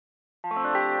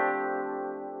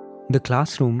The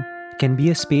classroom can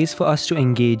be a space for us to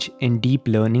engage in deep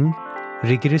learning,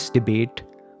 rigorous debate,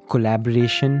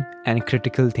 collaboration, and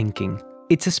critical thinking.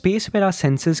 It's a space where our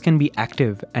senses can be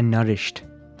active and nourished.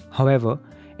 However,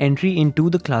 entry into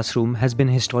the classroom has been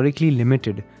historically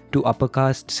limited to upper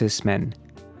caste cis men.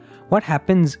 What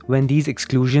happens when these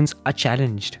exclusions are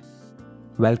challenged?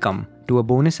 Welcome to a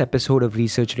bonus episode of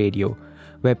Research Radio,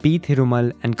 where P.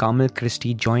 Thirumal and Kamal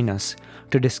Christie join us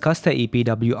to discuss the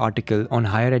EPW article on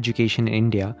higher education in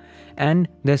India and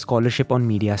their scholarship on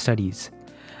media studies.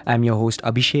 I'm your host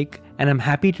Abhishek, and I'm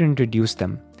happy to introduce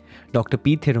them. Dr.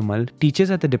 P. Thirumal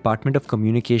teaches at the Department of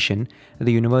Communication at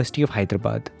the University of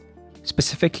Hyderabad.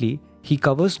 Specifically, he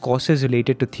covers courses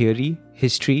related to theory,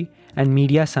 history, and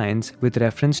media science with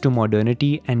reference to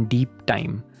modernity and deep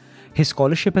time. His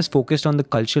scholarship has focused on the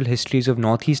cultural histories of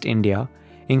Northeast India,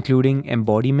 including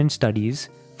embodiment studies,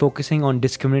 focusing on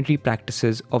discriminatory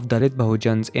practices of Dalit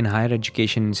Bahujans in higher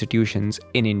education institutions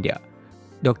in India.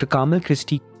 Dr. Kamal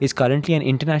Christie is currently an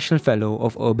International Fellow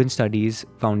of Urban Studies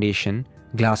Foundation,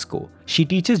 Glasgow. She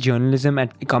teaches journalism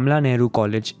at Kamala Nehru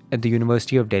College at the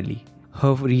University of Delhi.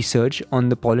 Her research on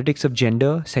the politics of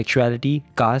gender, sexuality,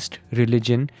 caste,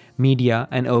 religion, media,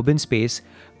 and urban space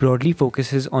broadly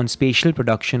focuses on spatial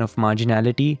production of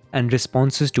marginality and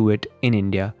responses to it in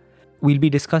India. We'll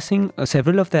be discussing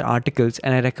several of their articles,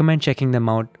 and I recommend checking them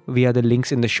out via the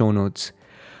links in the show notes.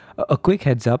 A quick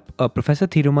heads up, Professor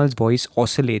Thirumal's voice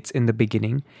oscillates in the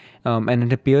beginning, and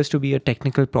it appears to be a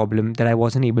technical problem that I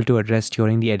wasn't able to address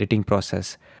during the editing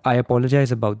process. I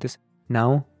apologize about this.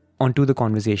 Now, on to the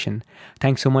conversation.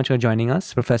 Thanks so much for joining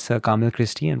us, Professor Kamal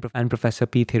Christie and Professor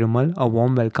P. Thirumal. A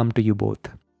warm welcome to you both.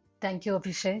 Thank you,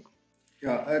 Abhishek.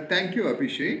 Thank you,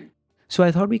 Abhishek. So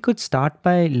I thought we could start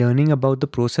by learning about the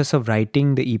process of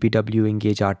writing the EPW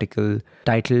Engage article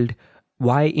titled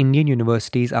Why Indian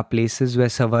Universities Are Places Where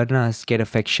Savarnas Get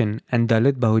Affection and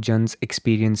Dalit Bahujans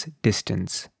Experience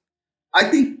Distance. I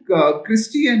think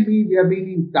Christy and me, we have been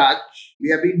in touch. We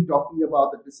have been talking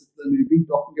about the discipline. We've been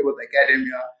talking about the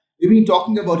academia. We've been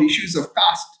talking about issues of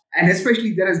caste. And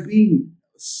especially there has been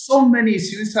so many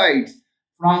suicides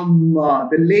from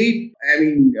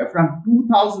from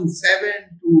 2007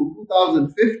 to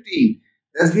 2015.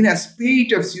 There's been a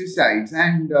spate of suicides,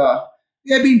 and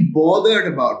we have been bothered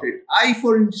about it. I,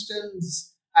 for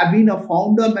instance, have been a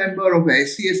founder member of a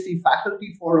SCST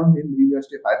faculty forum in the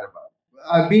University of Hyderabad.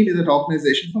 I've been in that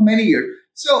organization for many years.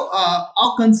 So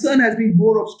our concern has been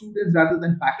more of students rather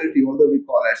than faculty, although we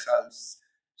call ourselves.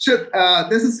 So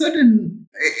there's a certain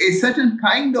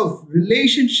kind of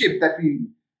relationship that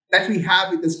we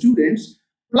have with the students.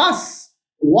 Plus,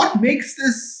 what makes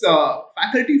this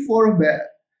faculty forum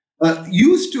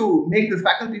used to make the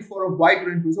faculty forum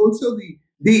vibrant was also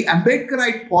the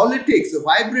Ambedkarite politics, the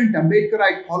vibrant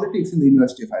Ambedkarite politics in the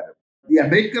University of Hyderabad. The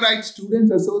Ambedkarite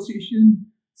Students Association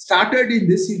started in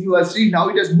this university. Now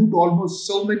it has moved almost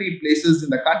so many places in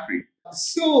the country.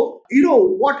 So,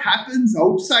 what happens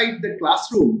outside the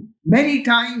classroom many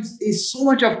times is so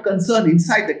much of concern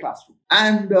inside the classroom.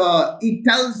 And it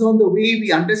tells on the way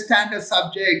we understand our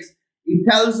subjects. It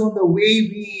tells on the way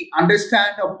we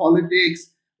understand our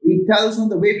politics. It tells on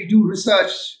the way we do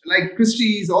research. Like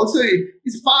Christie is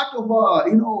part of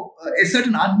a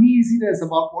certain uneasiness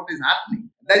about what is happening.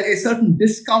 That a certain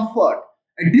discomfort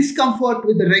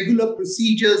with the regular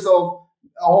procedures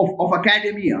of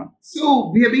academia.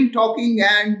 So we have been talking,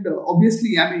 and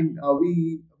obviously,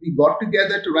 we got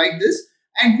together to write this,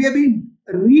 and we have been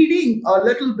reading a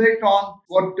little bit on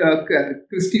what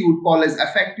Christie would call as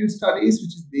affective studies,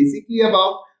 which is basically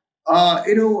about,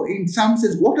 in some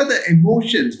sense, what are the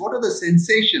emotions, what are the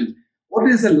sensations, what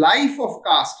is the life of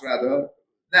caste rather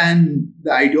than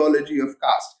the ideology of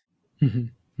caste.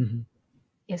 Mm-hmm. Mm-hmm.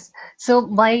 Yes. So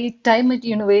my time at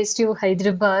University of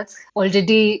Hyderabad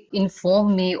already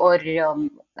informed me or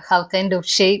have kind of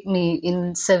shaped me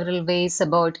in several ways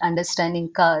about understanding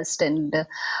caste. And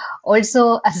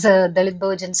also as a Dalit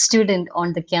Bahujan student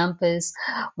on the campus,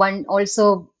 one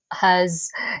also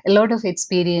has a lot of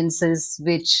experiences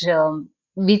which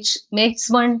makes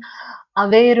one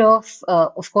aware of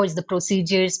course, the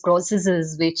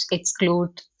processes which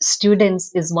exclude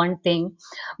students is one thing,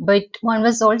 but one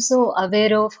was also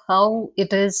aware of how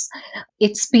it is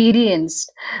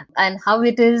experienced and how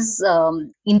it is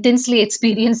intensely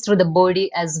experienced through the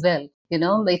body as well.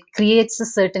 it creates a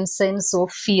certain sense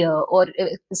of fear, or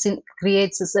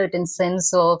creates a certain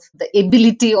sense of the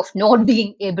ability of not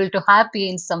being able to happy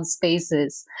in some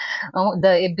spaces,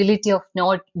 the ability of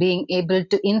not being able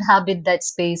to inhabit that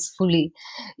space fully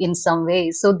in some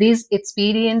ways. So these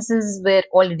experiences were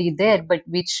already there, but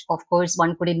which of course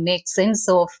one couldn't make sense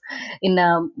of in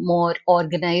a more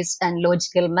organized and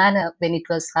logical manner when it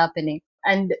was happening.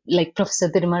 And like Professor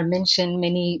Thirumal mentioned,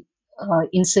 many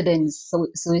incidents,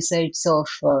 suicides of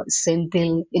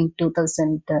Senthil in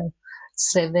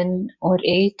 2007 or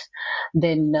 8,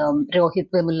 then Rohit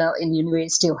Vemula in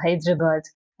University of Hyderabad,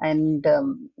 and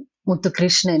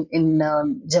Muthukrishnan in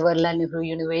Jawaharlal Nehru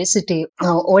University.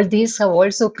 All these have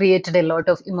also created a lot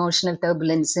of emotional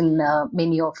turbulence in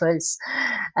many of us,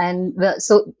 and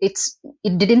so it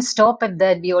didn't stop at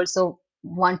that. We also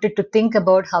wanted to think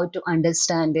about how to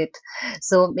understand it.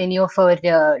 So many of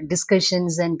our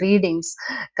discussions and readings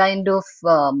kind of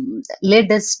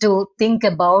led us to think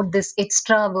about this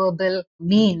extraverbal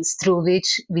means through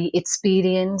which we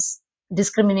experience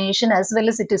discrimination, as well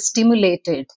as it is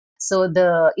stimulated. So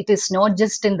it is not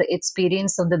just in the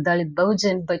experience of the Dalit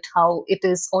Bahujan, but how it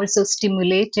is also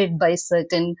stimulated by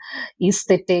certain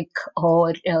aesthetic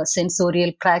or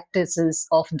sensorial practices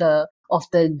of the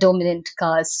dominant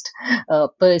caste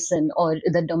person, or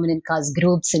the dominant caste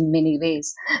groups in many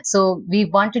ways. So we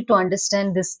wanted to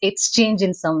understand this exchange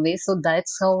in some way. So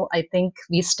that's how I think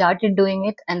we started doing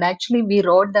it. And actually, we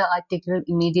wrote the article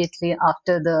immediately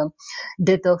after the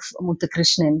death of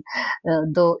Muthukrishnan,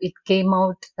 though it came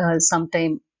out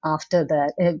sometime after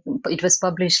that. It was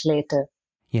published later.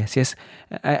 Yes, yes.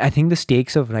 I think the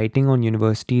stakes of writing on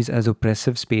universities as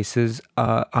oppressive spaces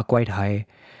are quite high.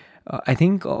 I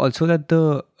think also that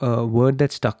the word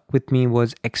that stuck with me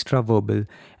was extraverbal,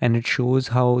 and it shows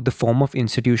how the form of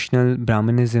institutional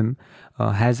Brahmanism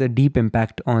has a deep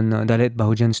impact on Dalit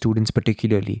Bahujan students,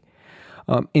 particularly.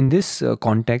 In this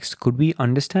context, could we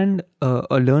understand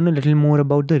or learn a little more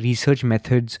about the research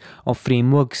methods or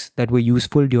frameworks that were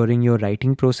useful during your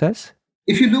writing process?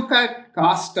 If you look at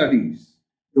caste studies,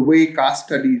 the way caste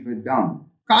studies were done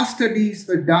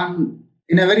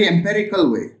in a very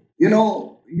empirical way.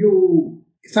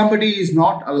 Somebody is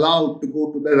not allowed to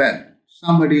go to the well.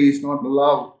 Somebody is not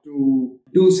allowed to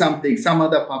do something, some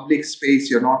other public space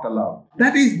you're not allowed.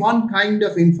 That is one kind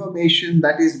of information,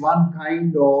 that is one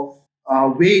kind of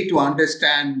way to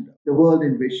understand the world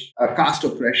in which caste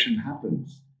oppression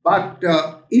happens. But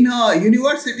in a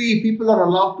university, people are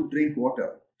allowed to drink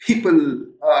water. People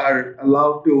are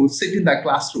allowed to sit in the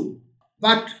classroom.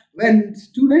 But when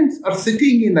students are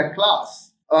sitting in the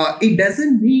class, it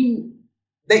doesn't mean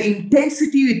the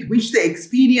intensity with which they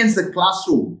experience the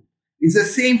classroom is the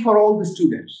same for all the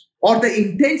students, or the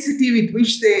intensity with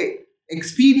which they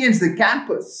experience the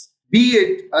campus, be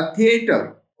it a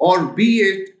theater, or be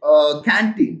it a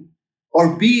canteen,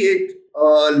 or be it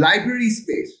a library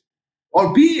space,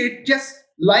 or be it just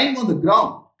lying on the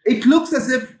ground. It looks as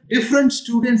if different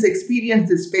students experience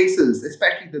the spaces,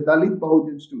 especially the Dalit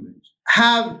Bahujan students,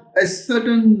 have a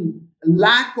certain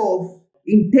lack of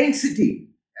intensity,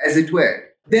 as it were.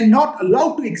 They're not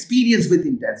allowed to experience with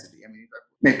intensity. I mean, if I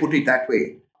may put it that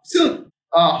way. So,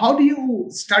 how do you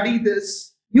study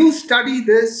this? You study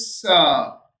this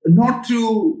not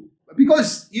through,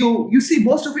 because you see,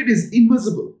 most of it is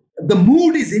invisible. The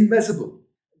mood is invisible.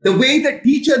 The way the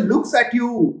teacher looks at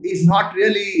you is not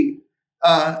really.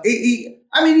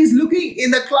 He's looking in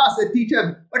the class, a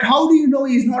teacher, but how do you know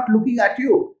he's not looking at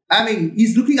you? I mean,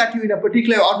 he's looking at you in a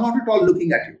particular, or not at all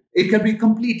looking at you. It can be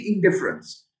complete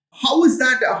indifference. How is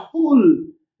that a whole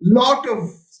lot of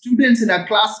students in a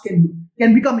class can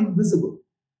become invisible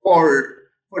for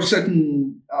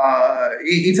certain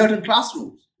in certain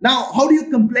classrooms? Now, how do you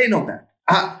complain of that?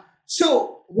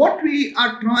 So what we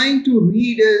are trying to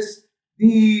read is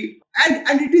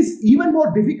and it is even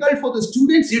more difficult for the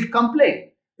students to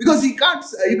complain, because you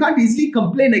can't easily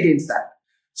complain against that.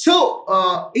 So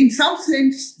in some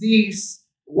sense,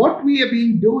 what we have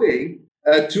been doing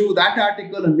through that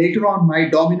article and later on my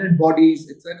dominant bodies,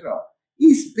 etc.,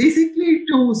 is basically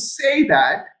to say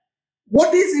that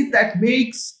what is it that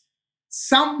makes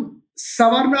some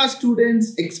Savarna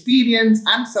students experience,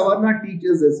 and Savarna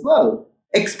teachers as well,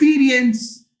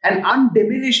 experience an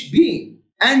undiminished being?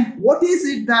 And what is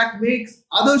it that makes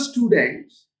other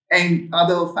students and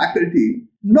other faculty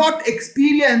not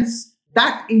experience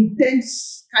that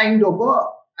intense kind of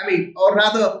or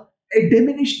rather a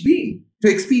diminished being, to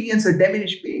experience a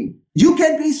diminished being? You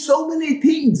can be so many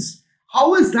things.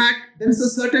 How is that? There is a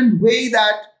certain way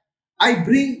that I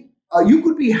bring, you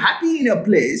could be happy in a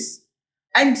place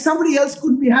and somebody else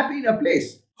couldn't be happy in a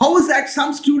place. How is that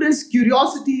some students'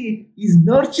 curiosity is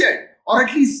nurtured or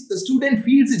at least the student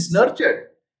feels it's nurtured.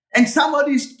 And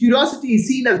somebody's curiosity is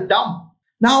seen as dumb.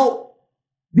 Now,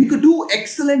 we could do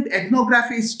excellent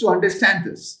ethnographies to understand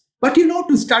this. But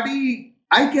to study,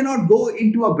 I cannot go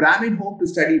into a Brahmin home to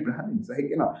study Brahmins. I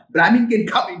cannot. Brahmin can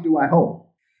come into my home.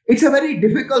 It's a very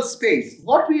difficult space.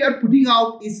 What we are putting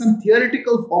out is some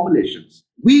theoretical formulations.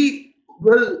 We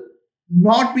will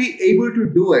not be able to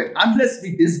do it unless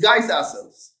we disguise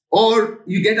ourselves. Or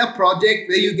you get a project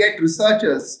where you get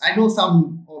researchers. I know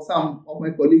some of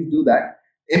my colleagues do that.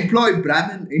 Employ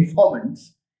Brahmin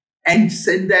informants and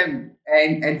send them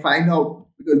and find out,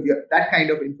 because that kind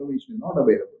of information is not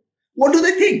available. What do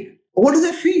they think? What do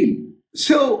they feel?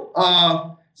 So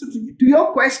to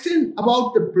your question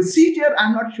about the procedure,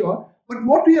 I'm not sure, but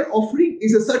what we are offering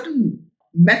is a certain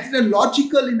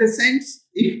methodological, in the sense,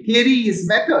 if theory is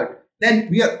method, then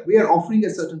we are offering a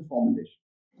certain formulation.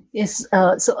 Yes,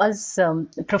 so as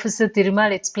Professor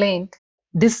Thirumal explained,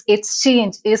 this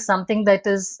exchange is something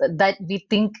that we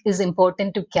think is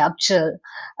important to capture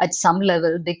at some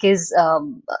level, because,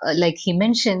 like he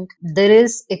mentioned, there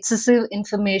is excessive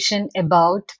information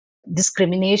about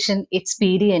discrimination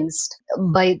experienced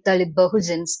by Dalit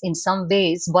Bahujans in some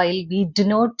ways, while we do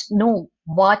not know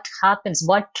what happens,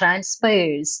 what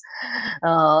transpires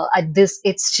at this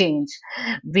exchange,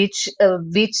 which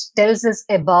tells us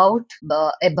about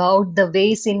the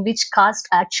ways in which caste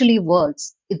actually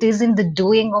works. It is in the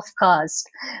doing of caste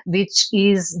which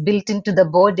is built into the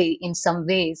body in some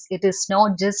ways. It is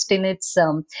not just in its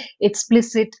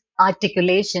explicit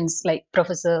articulations, like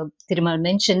Professor Thirumal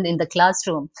mentioned in the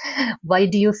classroom. Why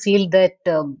do you feel that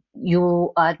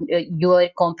your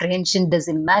comprehension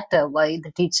doesn't matter? Why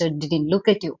the teacher didn't look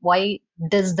at you? Why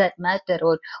does that matter,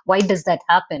 or why does that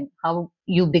happen? How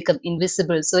you become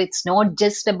invisible? So it's not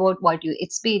just about what you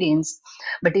experience,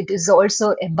 but it is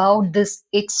also about this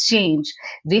exchange,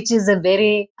 which is a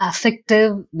very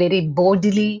affective, very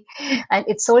bodily, and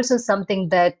it's also something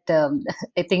that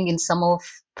I think in some of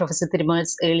Professor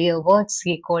Thirumal's earlier works,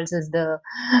 he calls as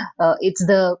it's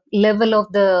the level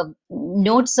of the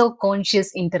not so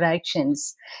conscious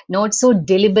interactions, not so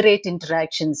deliberate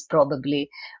interactions, probably,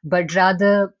 but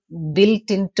rather built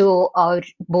into our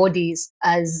bodies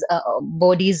as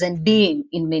bodies and being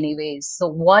in many ways. So,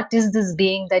 what is this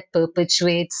being that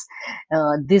perpetuates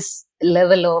this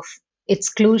level of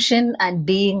exclusion and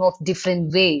being of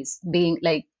different ways, being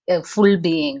like a full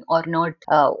being or not,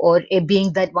 or a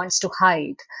being that wants to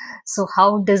hide? So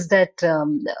how does that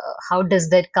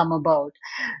come about?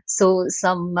 So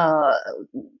some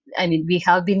I mean, we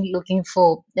have been looking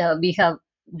for we have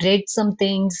read some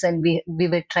things, and we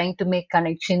were trying to make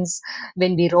connections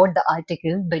when we wrote the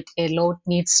article, but a lot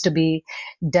needs to be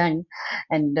done,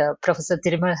 and Professor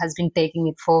Thirumal has been taking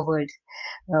it forward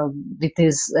with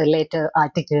his later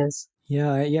articles.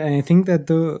 Yeah, and I think that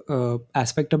the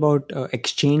aspect about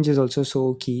exchange is also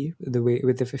so key. The way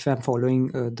with if I'm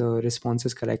following the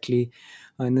responses correctly,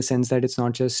 in the sense that it's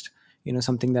not just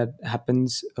something that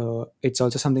happens. It's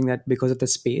also something that, because of the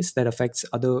space, that affects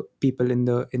other people in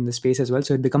the space as well.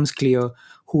 So it becomes clear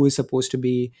who is supposed to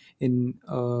be, in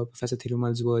Professor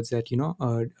Thirumal's words, that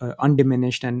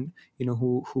undiminished, and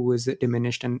who is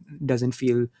diminished and doesn't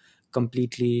feel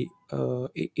completely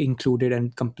included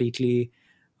and completely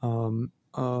the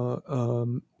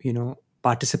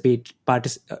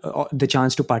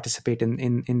chance to participate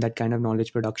in that kind of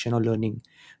knowledge production or learning.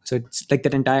 So it's like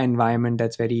that entire environment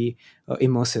that's very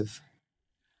immersive.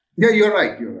 Yeah, you're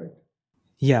right. You're right.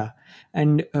 Yeah,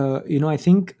 and I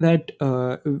think that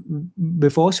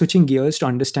before switching gears to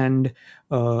understand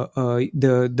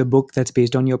the book that's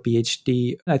based on your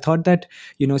PhD, I thought that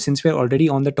since we're already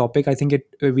on the topic, I think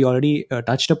we already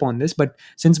touched upon this, but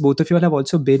since both of you all have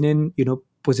also been in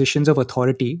positions of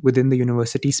authority within the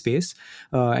university space,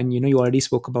 and you already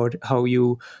spoke about how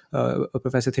you,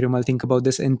 Professor Thirumal, think about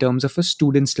this in terms of a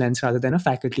student's lens rather than a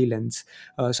faculty lens.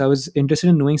 So I was interested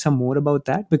in knowing some more about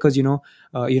that, because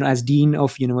as Dean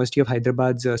of University of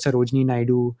Hyderabad's Sarojini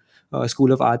Naidu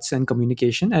School of Arts and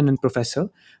Communication, and then Professor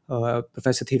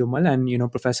Thirumal,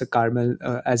 and Professor Carmel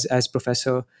as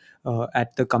professor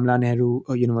at the Kamala Nehru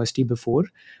University before.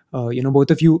 Both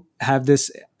of you have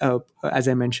this, as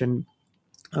I mentioned,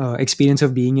 experience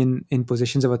of being in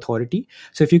positions of authority.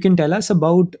 So if you can tell us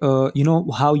about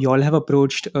how y'all have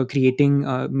approached creating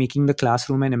making the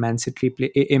classroom an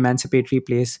emancipatory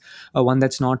place, one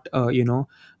that's not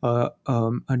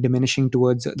diminishing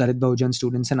towards Dalit Bahujan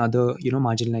students and other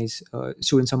marginalized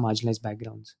students of marginalized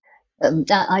backgrounds.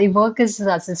 I work as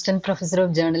assistant professor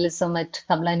of journalism at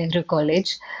Kamala Nehru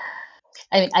College.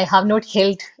 I mean, I have not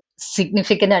held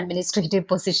significant administrative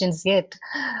positions yet,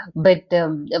 but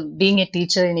being a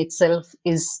teacher in itself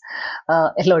is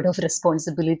a lot of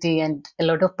responsibility, and a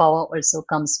lot of power also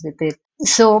comes with it.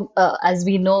 So, as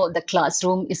we know, the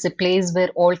classroom is a place where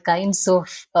all kinds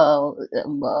of,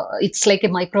 it's like a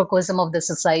microcosm of the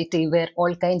society where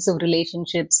all kinds of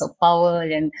relationships of power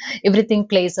and everything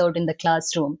plays out in the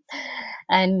classroom.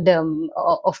 And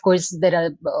of course, there are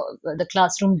the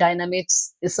classroom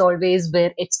dynamics is always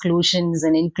where exclusions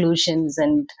and inclusions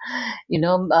and,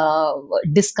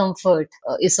 discomfort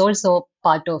is also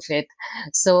part of it.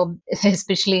 So,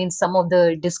 especially in some of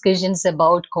the discussions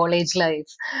about college life,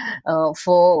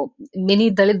 for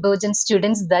many Dalit Bahujan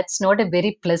students, that's not a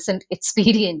very pleasant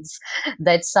experience.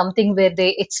 That's something where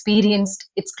they experienced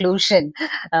exclusion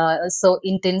so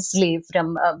intensely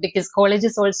from because college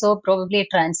is also probably a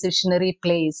transitionary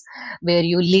place where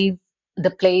you leave the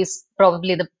place,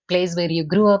 probably the place where you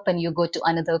grew up, and you go to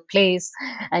another place,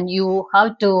 and you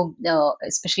have to,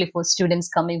 especially for students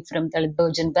coming from Dalit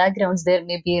Bahujan backgrounds, there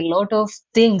may be a lot of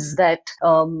things that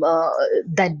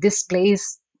this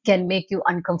place can make you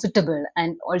uncomfortable.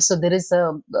 And also there is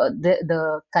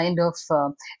the kind of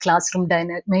classroom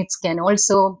dynamics can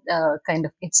also kind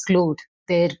of exclude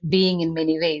their being in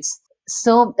many ways.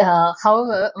 So,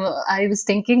 however, I was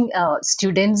thinking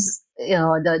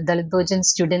the Dalit Bahujan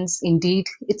students indeed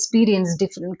experience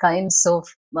different kinds of,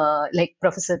 like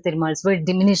Professor Tirmal's were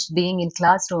diminished being in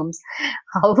classrooms.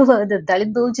 However, the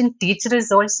Dalit Bahujan teacher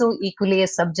is also equally a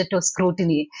subject of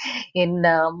scrutiny in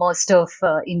most of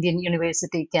Indian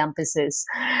university campuses.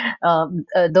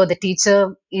 Though the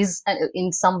teacher is,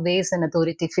 in some ways, an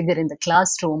authority figure in the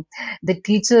classroom, the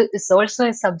teacher is also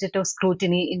a subject of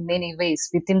scrutiny in many ways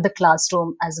within the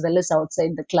classroom as well as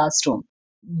outside the classroom.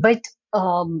 But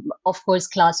of course,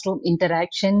 classroom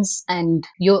interactions and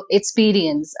your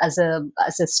experience as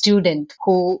a student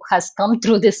who has come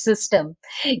through this system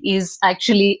is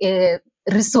actually a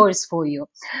resource for you.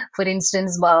 For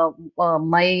instance, I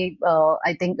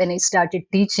think when I started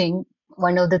teaching,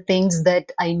 one of the things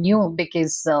that I knew,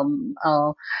 because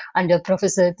under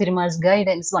Professor Thirimal's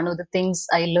guidance, one of the things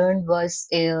I learned was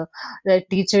that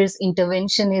teachers'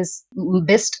 intervention is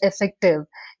best effective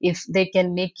if they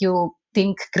can make you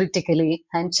think critically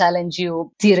and challenge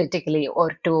you theoretically,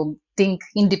 or to think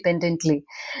independently.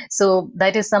 So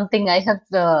that is something I have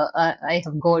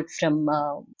got from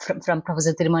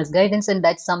Professor Thirimal's guidance, and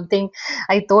that's something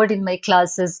I thought in my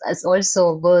classes as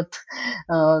also worth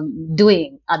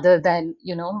doing, other than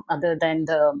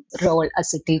the role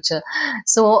as a teacher.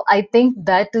 So I think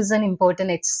that is an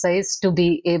important exercise, to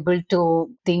be able to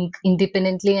think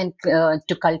independently and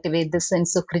to cultivate the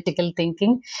sense of critical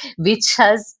thinking, which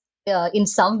has in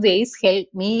some ways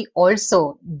helped me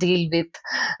also deal with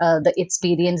the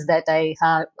experience that I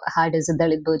have had as a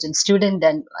Dalit Bahujan student,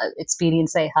 and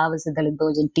experience I have as a Dalit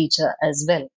Bahujan teacher as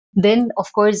well. Then,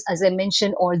 of course, as I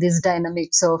mentioned, all these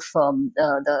dynamics of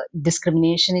the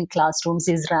discrimination in classrooms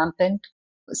is rampant.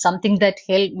 Something that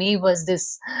helped me was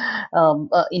this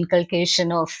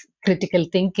inculcation of critical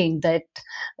thinking that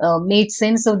made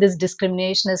sense of this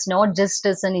discrimination as not just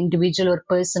as an individual or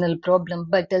personal problem,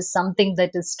 but as something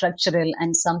that is structural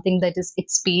and something that is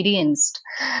experienced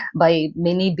by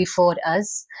many before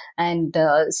us, and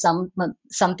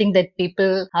something that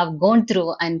people have gone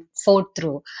through and fought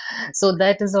through. So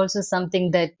that is also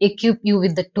something that equip you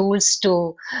with the tools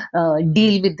to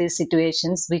deal with these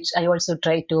situations, which I also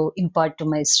try to impart to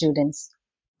my students.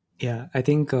 Yeah, I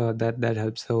think that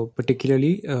helps. So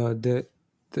particularly the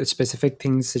specific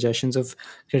things, suggestions of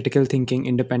critical thinking,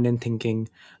 independent thinking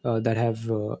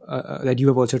that you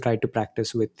have also tried to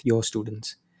practice with your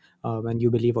students, and you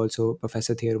believe also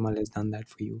Professor Thirumal has done that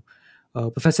for you.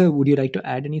 Professor, would you like to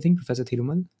add anything, Professor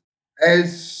Thirumal?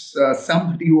 As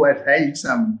somebody who has held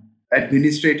some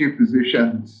administrative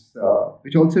positions,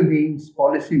 which also means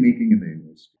policy making in the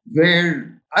university,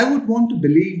 where I would want to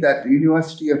believe that the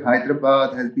University of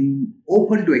Hyderabad has been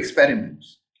open to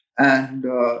experiments. And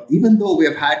even though we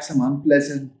have had some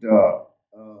unpleasant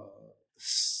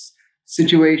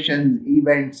situations,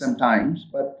 events sometimes,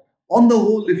 but on the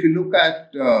whole, if you look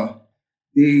at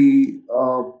the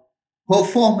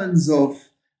performance of,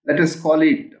 let us call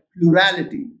it,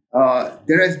 plurality,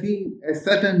 there has been a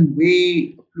certain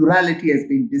way plurality has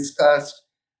been discussed.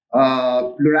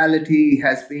 Plurality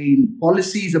has been,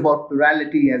 policies about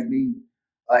plurality has been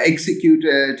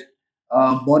executed,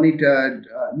 monitored.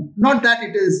 Not that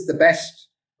it is the best,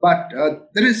 but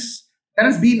there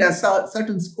has been a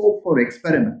certain scope for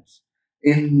experiments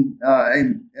in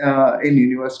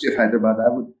University of Hyderabad.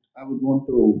 I would want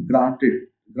to grant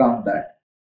that.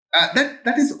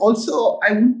 That is also,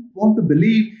 I would want to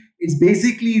believe, it's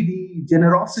basically the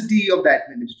generosity of the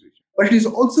administration. but it is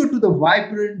also to the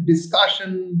vibrant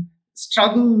discussion,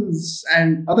 struggles,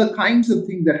 and other kinds of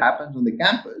things that happens on the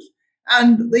campus.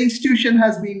 And the institution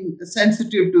has been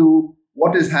sensitive to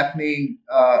what is happening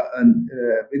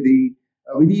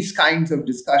with these kinds of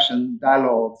discussion,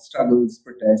 dialogue, struggles,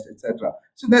 protests, etc.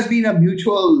 So there's been a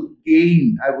mutual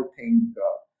gain, I would think,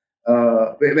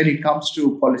 when it comes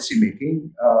to policy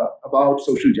making about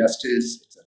social justice,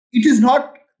 etc. It is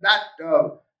not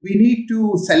that we need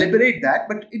to celebrate that,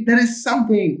 but there is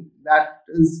something that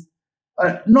is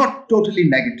not totally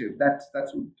negative. That's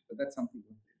something.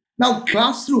 Now,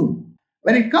 classroom.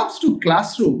 When it comes to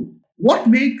classroom, what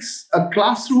makes a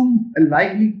classroom a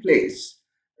lively place,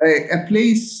 a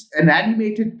place, an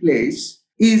animated place,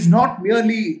 is not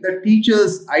merely the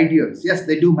teacher's ideas. Yes,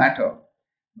 they do matter,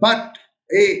 but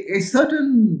a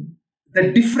certain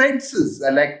the differences,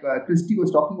 like Christy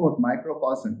was talking about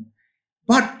microcosm,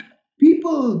 but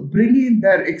people bring in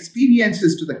their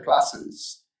experiences to the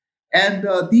classes, and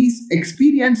these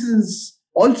experiences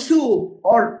also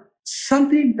are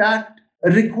something that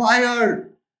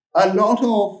require a lot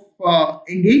of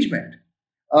engagement,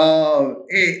 a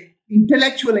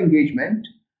intellectual engagement,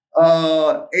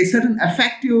 a certain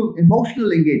affective,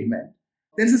 emotional engagement.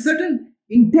 There's a certain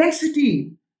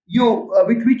intensity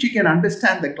with which you can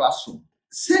understand the classroom.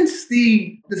 Since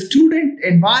the student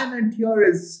environment here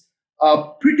is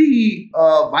pretty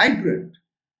vibrant,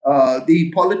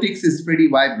 the politics is pretty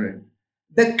vibrant.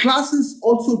 The classes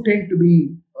also tend to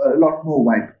be a lot more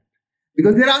vibrant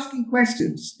because they're asking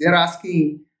questions. They're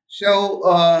asking,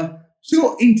 so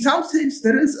in some sense,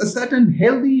 there is a certain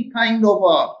healthy kind of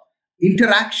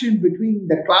interaction between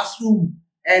the classroom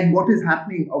and what is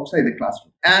happening outside the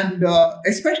classroom. And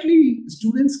especially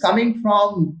students coming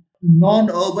from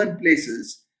non-urban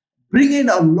places bring in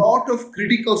a lot of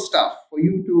critical stuff for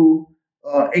you to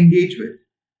engage with,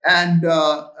 and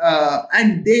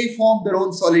they form their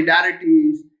own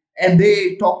solidarities and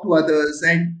they talk to others,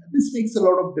 and this makes a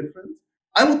lot of difference.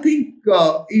 I would think,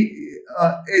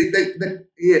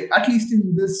 at least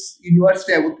in this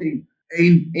university, I would think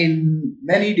in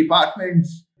many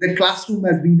departments, the classroom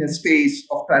has been a space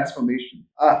of transformation,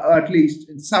 at least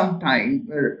in some time,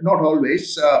 not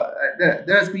always. There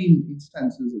has been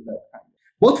instances of that kind,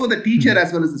 both for the teacher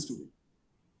as well as the student.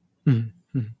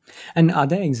 Mm-hmm. And are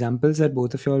there examples that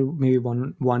both of you, all, maybe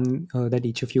one that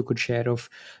each of you could share of,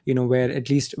 where at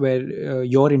least where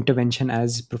your intervention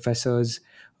as professors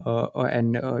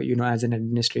and as an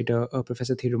administrator,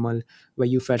 Professor Thirumal, where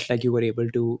you felt like you were able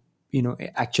to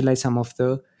actualize some of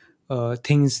the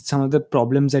things, some of the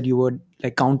problems that you were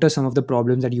like counter some of the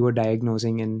problems that you were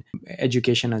diagnosing in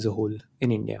education as a whole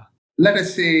in India. Let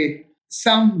us say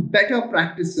some better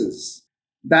practices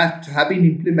that have been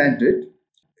implemented,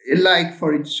 like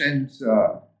for instance,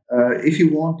 if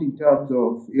you want in terms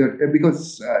of your,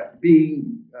 because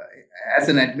being as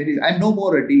an administrator, I'm no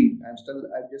more a dean. I'm just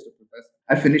a professor.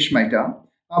 I finished my term,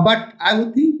 but I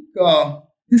would think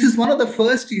this is one of the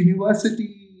first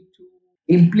university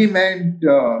to implement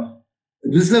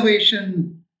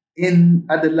reservation in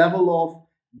at the level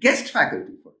of guest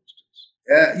faculty, for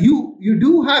instance. You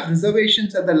do have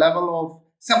reservations at the level of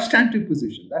substantive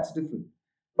position. That's different.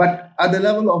 But at the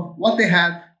level of what they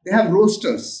have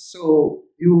rosters. So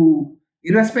you,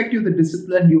 irrespective of the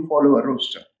discipline, you follow a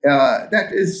roster.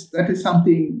 That is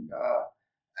something.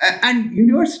 And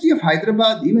University of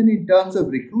Hyderabad, even in terms of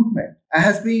recruitment,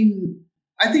 has been,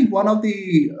 I think, one of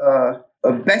the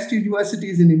best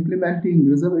universities in implementing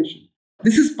reservation.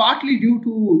 This is partly due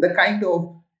to the kind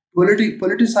of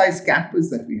politicized campus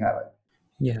that we have.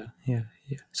 Yeah.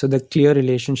 So the clear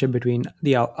relationship between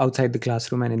the outside the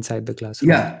classroom and inside the classroom.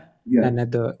 Yeah. And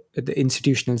at the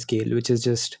institutional scale, which is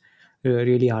just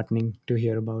really heartening to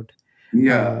hear about.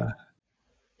 Yeah.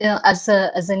 Yeah, as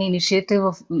an initiative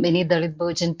of many Dalit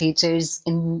Bahujan teachers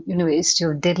in University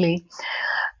of Delhi,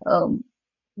 um,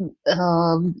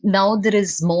 now there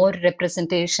is more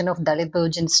representation of Dalit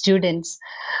Bahujan students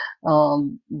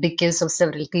because of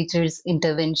several teachers'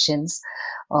 interventions,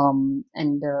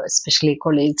 and especially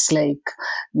colleagues like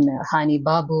Hani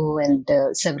Babu and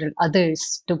several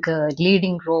others took a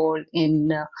leading role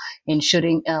in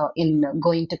ensuring in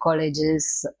going to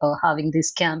colleges, having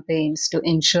these campaigns to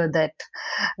ensure that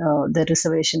the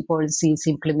reservation policy is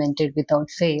implemented without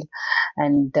fail.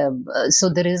 And so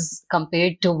there is,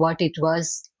 compared to what it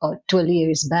was 12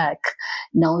 years back,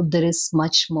 now there is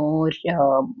much more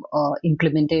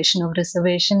implementation of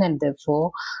reservation, and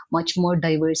therefore much more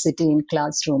diversity in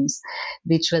classrooms,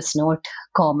 which was not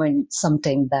common some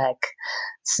time back.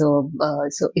 So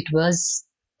it was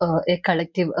a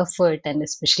collective effort, and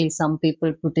especially some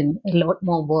people put in a lot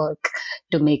more work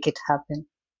to make it happen.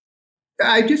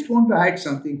 I just want to add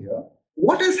something here.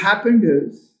 What has happened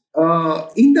is,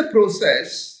 in the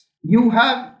process, you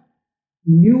have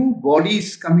new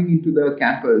bodies coming into the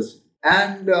campus,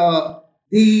 and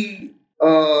the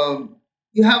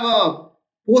you have a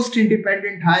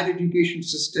post-independent higher education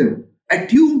system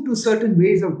attuned to certain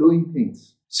ways of doing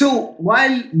things. So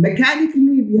while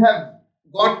mechanically we have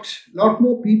got a lot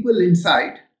more people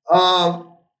inside, uh,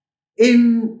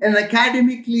 in and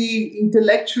academically,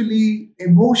 intellectually,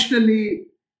 emotionally,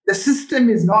 the system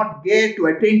is not geared to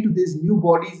attend to these new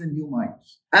bodies and new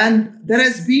minds. And there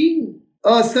has been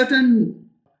a certain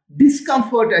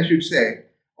discomfort, I should say,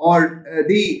 or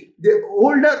the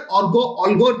older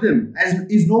algorithm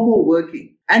is no more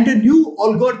working, and a new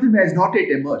algorithm has not yet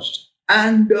emerged.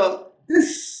 And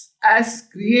this has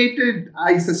created,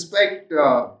 I suspect,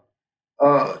 a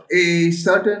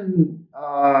certain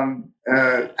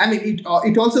I mean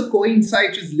it also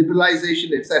coincides with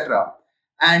liberalization, etc.,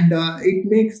 and it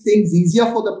makes things easier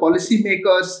for the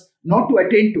policymakers not to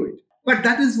attend to it. But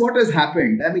that is what has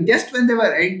happened. I mean, just when they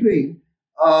were entering,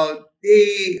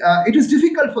 they it was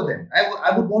difficult for them.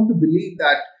 I would want to believe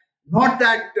that, not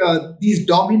that these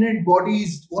dominant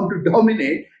bodies want to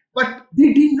dominate, but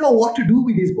they didn't know what to do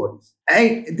with these bodies.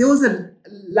 And there was a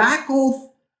lack of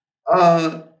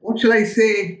what shall I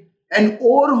say, an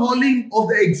overhauling of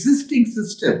the existing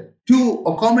system to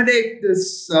accommodate the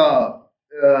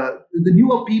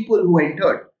newer people who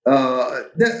entered.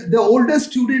 The older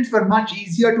students were much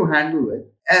easier to handle with,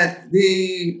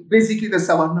 basically the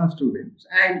Savarna students,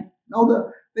 and now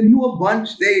the newer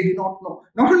bunch, they do not know,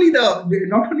 not only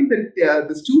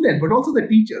the student but also the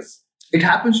teachers. It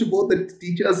happens to both the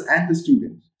teachers and the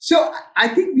students. So I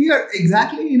think we are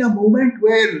exactly in a moment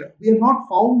where we have not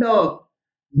found a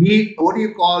what do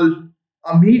you call,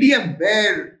 a medium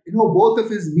where both of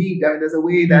us meet. I mean, there's a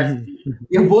way that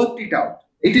we have worked it out.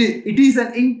 It is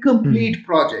an incomplete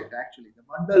project, actually. The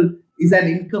Mandal is an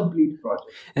incomplete project.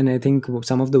 And I think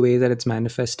some of the ways that it's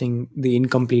manifesting the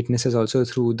incompleteness is also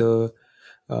through the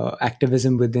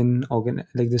activism within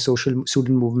like the social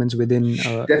student movements within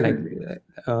Definitely.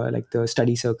 like the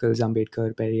study circles,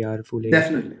 Ambedkar, Periyar, Phule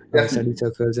Definitely. study Definitely.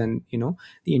 circles, and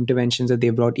the interventions that they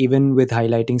brought, even with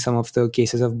highlighting some of the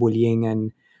cases of bullying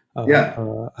and Yeah.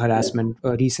 harassment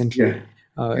recently Yeah.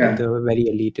 in Yeah. the very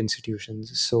elite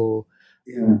institutions. So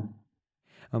Yeah.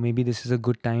 maybe this is a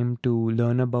good time to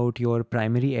learn about your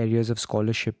primary areas of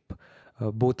scholarship,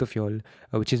 both of y'all,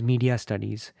 which is media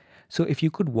studies. So, if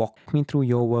you could walk me through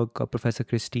your work, Professor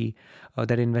Christie,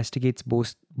 that investigates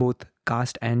both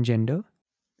caste and gender.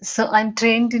 So I'm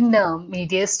trained in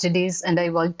media studies, and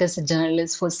I worked as a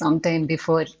journalist for some time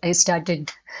before I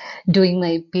started doing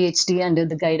my PhD under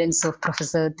the guidance of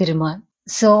Professor Thirumal.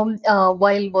 So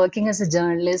while working as a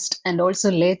journalist and also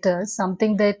later,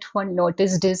 something that one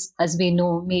noticed is, as we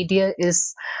know, media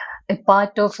is a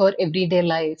part of our everyday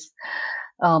life.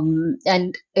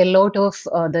 And a lot of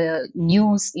the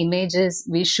news, images,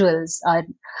 visuals are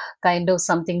kind of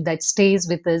something that stays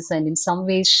with us and in some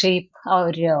ways shape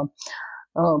our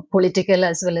political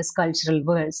as well as cultural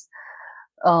worlds.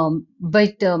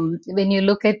 But when you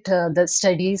look at the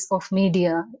studies of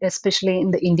media, especially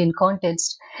in the Indian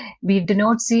context, we do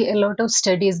not see a lot of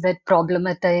studies that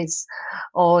problematize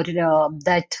or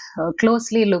that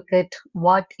closely look at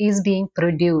what is being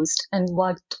produced and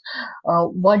what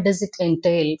does it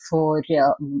entail for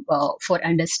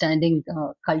understanding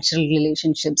cultural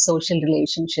relationships, social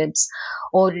relationships,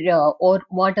 or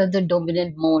what are the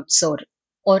dominant modes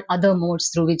or other modes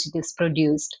through which it is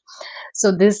produced.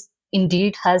 So this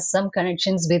indeed has some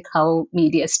connections with how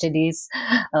media studies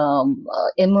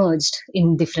emerged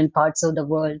in different parts of the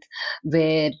world,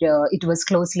 where it was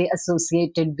closely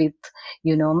associated with,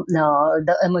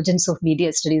 the emergence of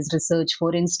media studies research.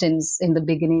 For instance, in the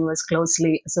beginning, was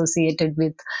closely associated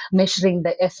with measuring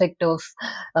the effect of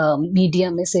media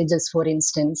messages, for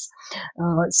instance,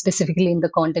 specifically in the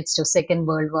context of Second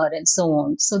World War and so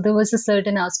on. So there was a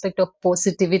certain aspect of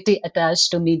positivity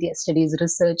attached to media studies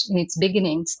research in its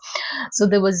beginnings. So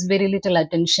there was very little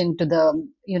attention to the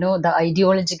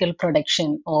ideological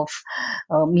production of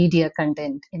media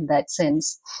content in that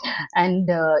sense. And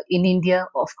in India,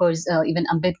 of course, even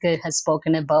Ambedkar has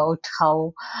spoken about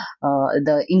how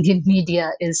the Indian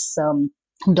media is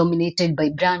dominated by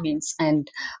Brahmins, and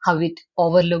how it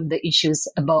overlooked the issues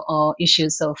of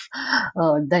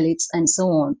Dalits and so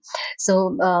on.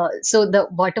 So the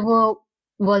whatever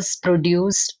was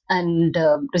produced and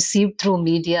received through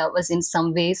media was in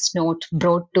some ways not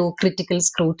brought to critical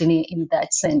scrutiny in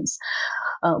that sense.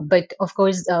 But of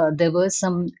course, there was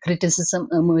some criticism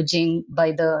emerging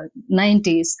by the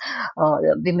 90s.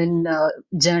 Women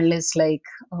journalists like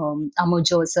Amo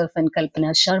Joseph and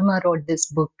Kalpana Sharma wrote this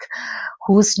book,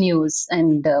 Who's News,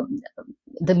 and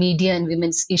the Media and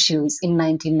Women's Issues in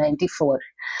 1994.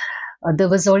 There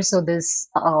was also this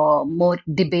more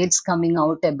debates coming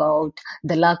out about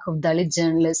the lack of Dalit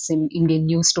journalists in Indian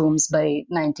newsrooms by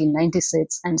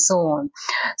 1996 and so on.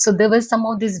 So there were some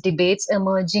of these debates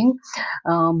emerging,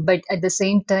 but at the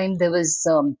same time there was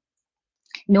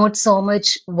not so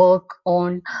much work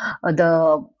on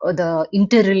the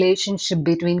interrelationship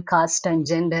between caste and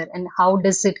gender, and how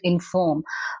does it inform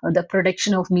the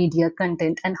production of media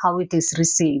content and how it is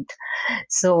received.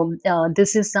 So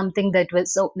this is something that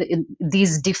was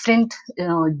these different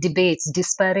debates,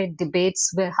 disparate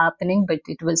debates were happening, but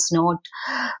it was not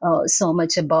so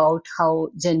much about how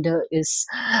gender is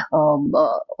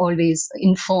always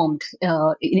informed,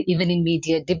 even in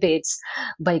media debates,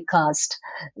 by caste.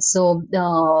 So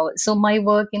my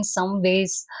work in some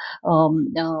ways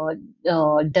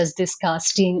does this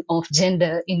casting of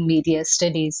gender in media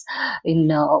studies in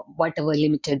whatever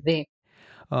limited way.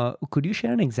 Could you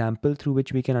share an example through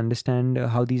which we can understand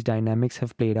how these dynamics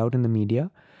have played out in the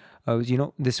media?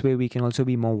 This way we can also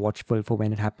be more watchful for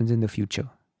when it happens in the future.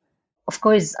 Of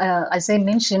course, as I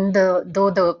mentioned, though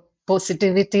the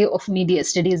positivity of media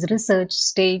studies research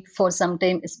stayed for some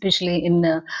time, especially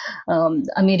in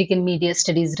American media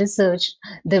studies research,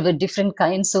 there were different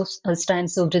kinds of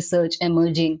strands of research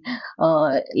emerging,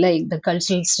 like the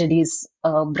cultural studies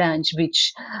branch,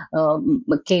 which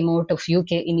came out of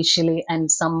UK initially, and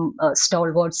some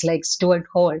stalwarts like Stuart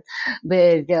Hall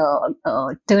were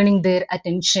turning their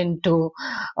attention to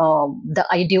the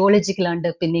ideological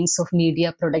underpinnings of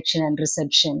media production and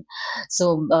reception.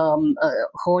 So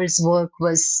Hall's work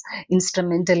was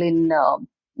instrumental in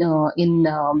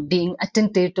being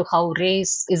attentive to how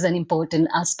race is an important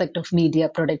aspect of media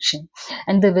production.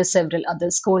 And there were several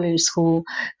other scholars who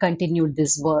continued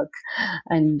this work.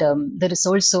 And there is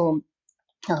also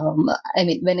I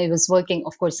mean, when I was working,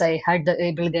 of course, I had the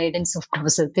able guidance of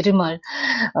Professor Thirumal,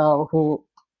 who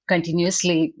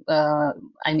continuously,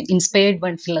 inspired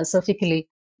one philosophically.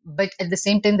 But at the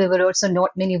same time, there were also not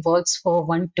many works for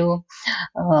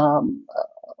um,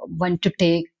 one to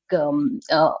take.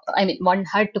 One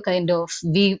had to kind of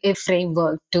weave a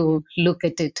framework to look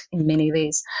at it in many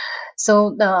ways.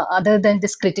 So, other than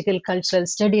this critical cultural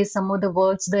studies, some of the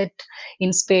works that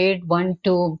inspired one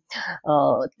to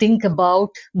think about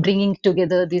bringing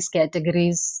together these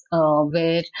categories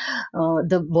where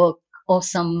the work of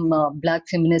some black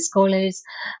feminist scholars,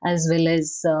 as well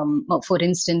as, for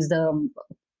instance,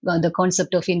 the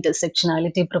concept of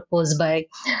intersectionality proposed by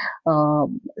uh,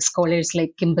 scholars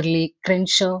like Kimberly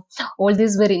Crenshaw. All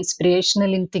these were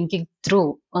inspirational in thinking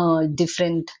through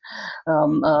different,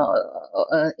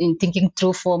 in thinking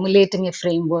through formulating a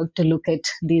framework to look at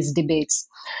these debates.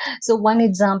 So one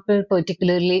example,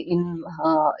 particularly in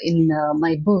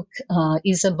my book,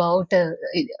 is about there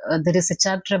is a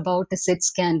chapter about a sex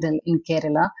scandal in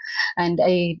Kerala, and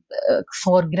I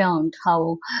foreground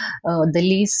how the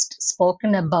least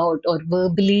spoken about or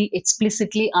verbally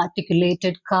explicitly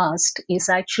articulated caste is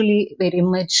actually very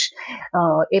much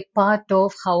a part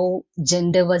of how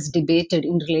gender was debated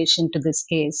in relation to this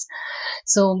case.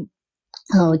 So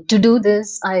to do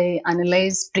this, I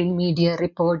analyze print media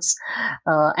reports,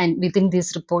 and within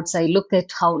these reports, I look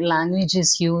at how language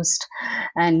is used,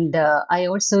 and I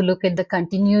also look at the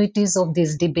continuities of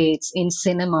these debates in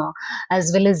cinema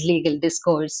as well as legal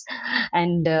discourse.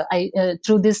 And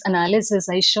through this analysis,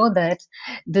 I show that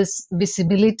this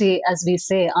visibility, as we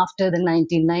say, after the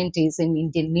 1990s in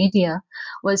Indian media,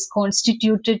 was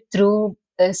constituted through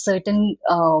certain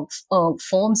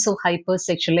forms of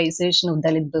hypersexualization of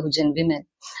Dalit Bahujan women.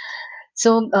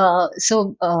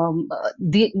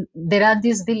 There are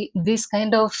these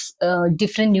kind of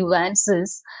different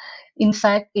nuances. In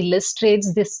fact,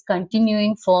 illustrates this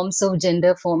continuing forms of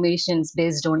gender formations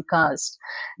based on caste,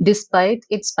 despite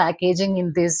its packaging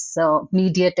in these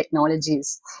media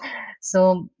technologies.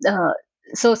 So.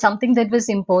 So something that was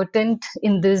important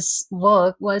in this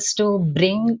work was to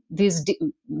bring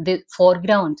the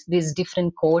foreground these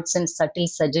different codes and subtle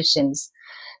suggestions,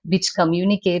 which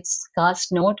communicates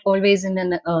caste not always in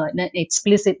an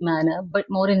explicit manner, but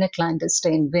more in a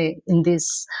clandestine way in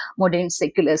these modern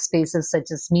secular spaces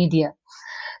such as media.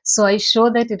 So I show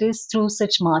that it is through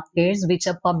such markers, which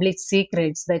are public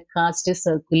secrets, that caste is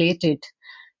circulated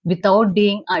without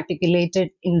being articulated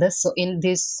in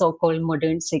these so-called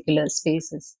modern secular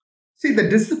spaces. See, the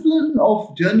discipline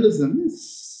of journalism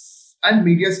is, and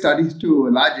media studies to a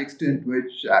large extent,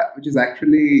 which is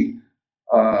actually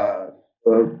uh,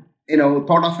 uh,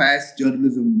 thought of as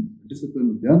journalism, discipline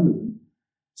of journalism,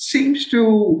 seems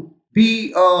to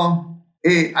be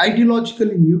a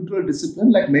ideologically neutral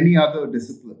discipline like many other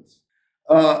disciplines.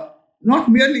 Uh, Not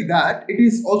merely that,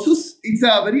 it's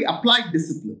a very applied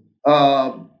discipline.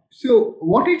 So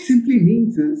what it simply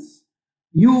means is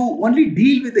you only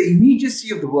deal with the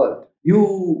immediacy of the world.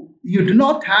 You do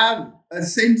not have a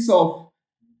sense of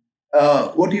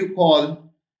what do you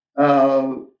call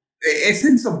a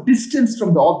sense of distance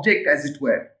from the object, as it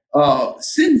were.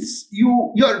 Since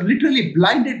you're literally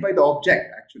blinded by the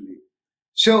object, actually.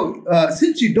 So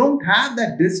since you don't have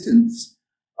that distance,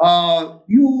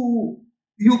 you,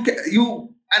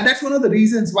 and that's one of the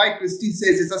reasons why Christie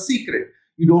says it's a secret.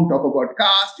 You don't talk about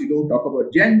caste, you don't talk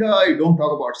about gender, you don't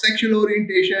talk about sexual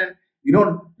orientation. You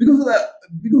don't, because of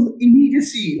the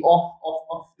immediacy of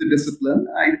the discipline.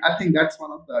 I think that's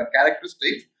one of the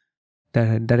characteristics.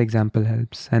 That example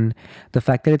helps, and the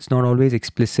fact that it's not always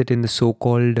explicit in the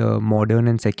so-called modern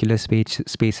and secular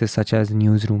spaces such as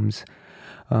newsrooms,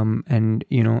 and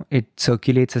it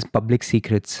circulates as public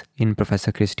secrets, in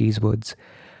Professor Christie's words.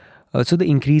 So the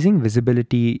increasing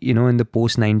visibility, in the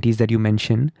post 90s that you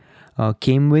mentioned,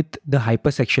 came with the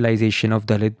hypersexualization of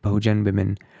Dalit Bahujan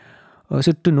women.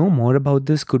 So to know more about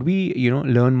this, could we,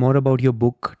 learn more about your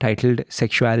book titled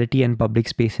 "Sexuality and Public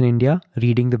Space in India: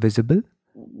 Reading the Visible"?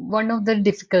 One of the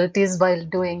difficulties while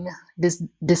doing this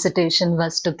dissertation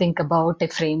was to think about a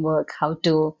framework, how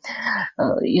to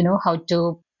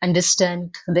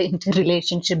understand the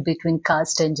interrelationship between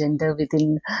caste and gender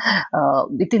within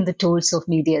the tools of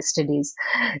media studies.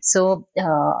 So,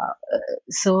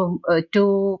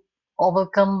 to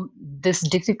overcome this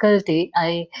difficulty,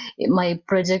 my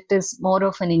project is more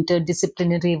of an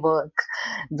interdisciplinary work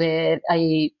where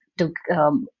I took,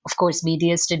 of course,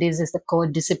 media studies is the core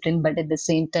discipline, but at the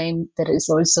same time, there is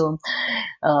also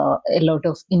a lot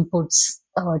of inputs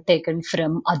taken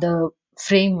from other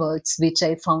frameworks which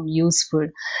I found useful,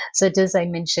 such as I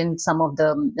mentioned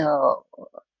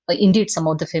indeed some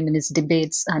of the feminist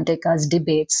debates, anti-caste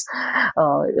debates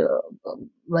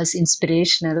was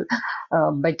inspirational,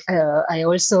 but I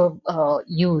also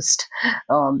used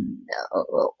um,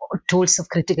 tools of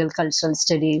critical cultural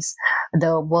studies,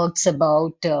 the works of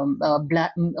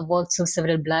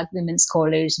several black women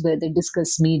scholars where they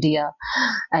discuss media,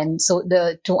 and so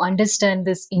to understand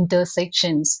these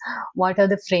intersections, what are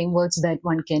the frameworks that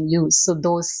one can use? So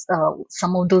those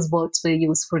some of those works were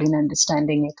useful in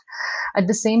understanding it. At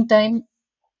the same time,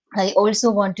 I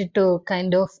also wanted to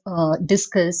kind of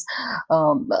discuss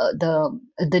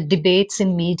the debates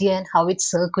in media and how it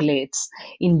circulates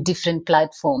in different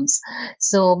platforms.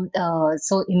 So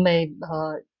in my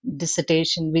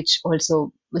dissertation, which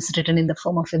also was written in the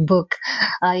form of a book,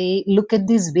 I look at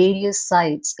these various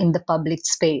sites in the public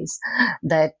space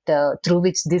that through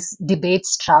which these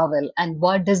debates travel, and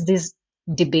what does this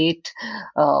debate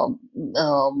um,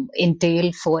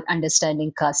 entail for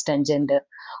understanding caste and gender.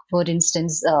 For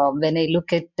instance, when I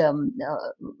look at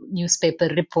newspaper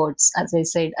reports, as I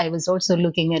said, I was also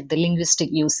looking at the linguistic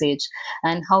usage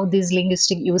and how this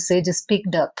linguistic usage is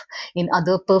picked up in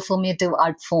other performative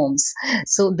art forms.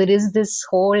 So there is this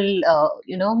whole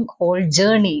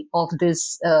journey of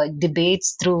this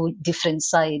debates through different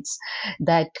sites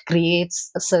that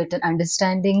creates a certain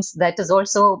understandings that is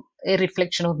also a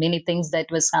reflection of many things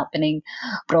that was happening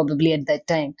probably at that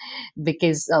time,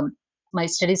 because my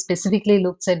study specifically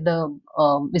looks at the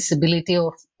visibility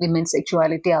of women's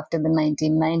sexuality after the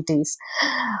 1990s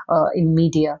in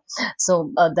media.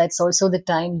 So that's also the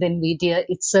time then media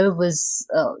itself was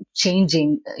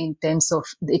changing in terms of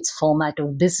its format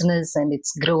of business and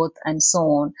its growth and so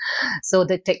on. So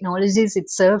the technologies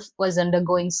itself was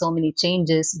undergoing so many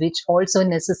changes, which also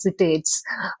necessitates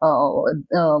a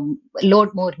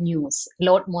lot more news, a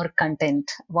lot more content,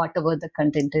 whatever the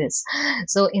content is.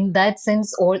 So in that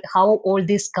sense, how all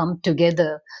this come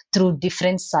together through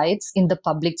different sites in the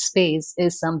public space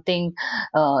is something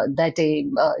that I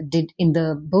did in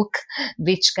the book,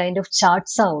 which kind of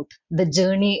charts out the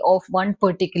journey of one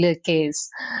particular case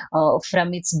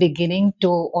from its beginning to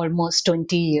almost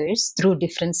 20 years through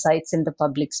different sites in the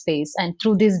public space. And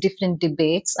through these different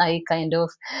debates, I kind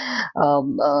of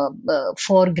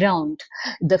foreground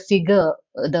the figure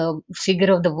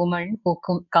of the woman who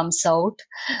comes out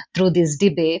through these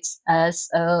debates as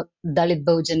a Dalit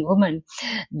Bahujan woman,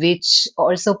 which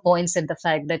also points at the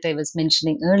fact that I was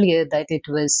mentioning earlier, that it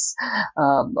was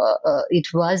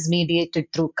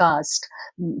mediated through caste,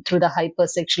 through the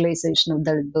hypersexualization of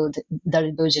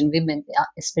Dalit Bahujan women,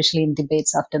 especially in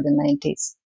debates after the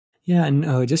 90s. Yeah,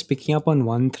 and just picking up on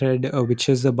one thread, which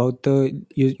is about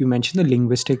you mentioned the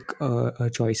linguistic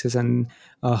choices and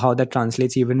how that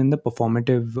translates even in the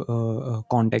performative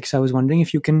context. I was wondering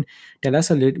if you can tell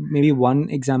us a little, maybe one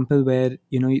example where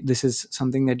this is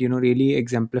something that really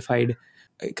exemplified,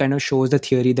 kind of shows the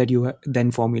theory that you then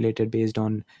formulated based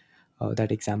on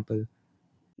that example.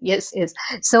 Yes, yes.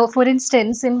 So, for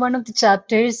instance, in one of the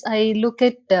chapters, I look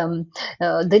at the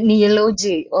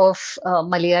neology of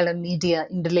Malayalam media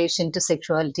in relation to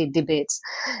sexuality debates.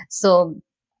 So,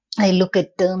 I look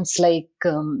at terms like,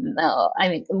 I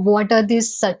mean, what are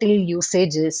these subtle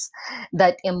usages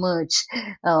that emerge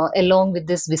along with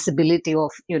this visibility of,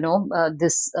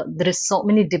 there is so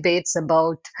many debates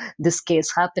about this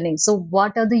case happening. So,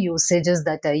 what are the usages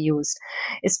that are used?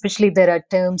 Especially, there are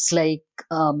terms like,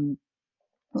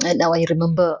 and now I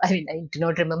remember, I mean, I do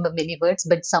not remember many words,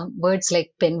 but some words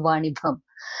like penvanibham,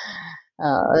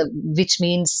 which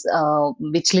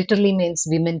literally means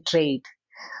women trade.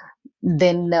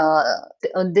 Then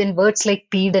words like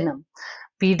pedanam.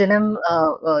 Pedanam,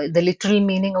 the literal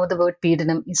meaning of the word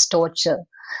pedanam is torture.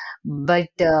 But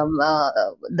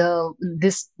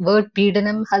this word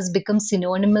pedanam has become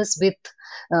synonymous with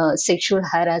sexual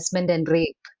harassment and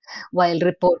rape while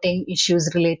reporting issues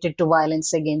related to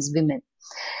violence against women.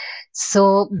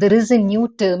 So there is a new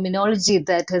terminology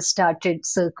that has started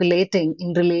circulating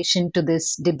in relation to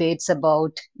this debates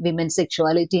about women's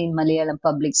sexuality in Malayalam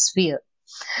public sphere.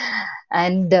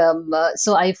 And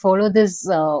so I follow this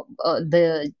I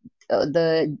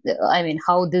mean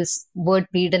how this word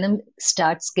pedanam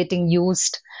starts getting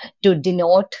used to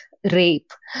denote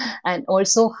rape, and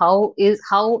also how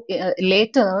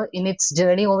later in its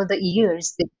journey over the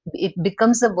years it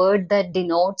becomes a word that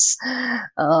denotes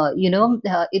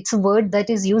it's a word that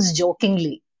is used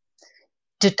jokingly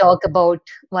to talk about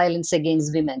violence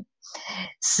against women.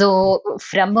 So,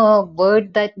 from a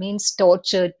word that means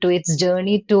torture to its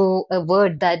journey to a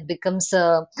word that becomes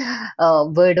a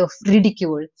word of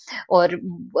ridicule, or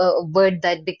a word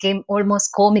that became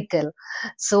almost comical.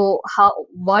 So,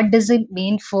 what does it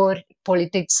mean for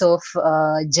politics of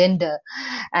gender?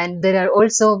 And there are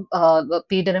also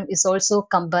Pedanam is also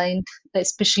combined,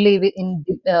 especially when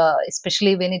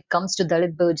it comes to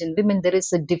Dalit virgin women. There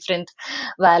is a different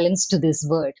valence to this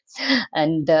word,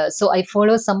 and so I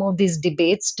follow some of these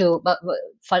debates to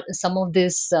some of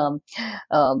these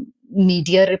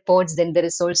media reports. Then there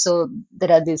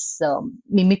are these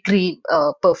mimicry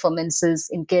performances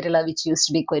in Kerala which used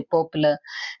to be quite popular,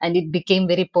 and it became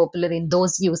very popular in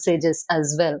those usages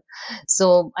as well.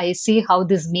 So I see how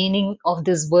this meaning of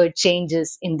this word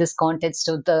changes in this context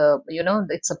of the,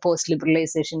 it's a post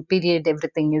liberalization period.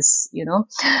 Everything is,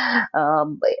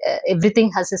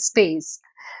 everything has a space,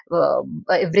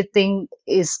 everything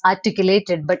is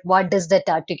articulated, but what does that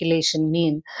articulation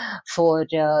mean for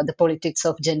the politics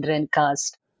of gender and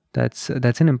caste? That's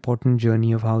an important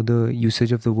journey of how the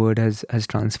usage of the word has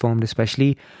transformed,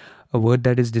 especially a word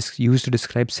that is used to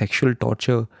describe sexual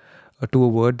torture to a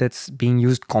word that's being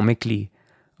used comically,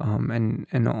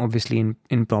 and obviously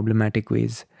in problematic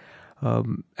ways.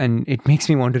 And it makes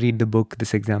me want to read the book,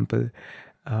 this example.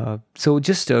 So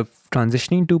just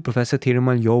transitioning to Professor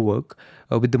Thirumal, your work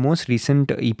with the most recent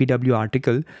EPW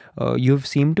article, you've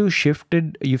seemed to shift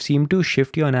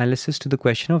your analysis to the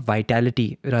question of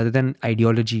vitality rather than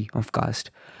ideology of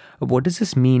caste. What does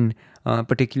this mean,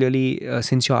 particularly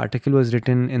since your article was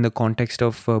written in the context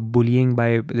of bullying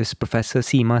by this Professor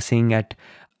Seema Singh at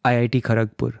IIT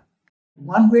Kharagpur?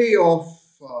 One way of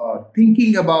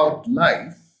thinking about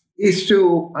life is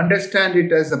to understand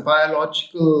it as a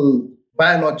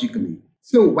biologically.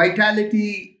 So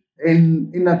vitality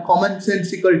in a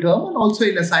commonsensical term and also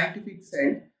in a scientific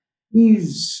sense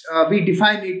is we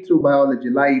define it through biology,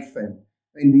 life, and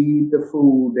when we eat the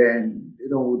food, and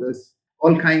there's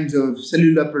all kinds of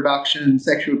cellular production,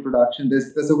 sexual production.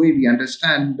 There's a way we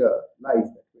understand life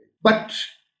that way. But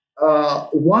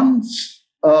once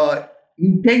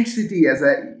intensity, as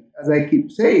I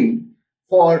keep saying,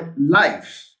 for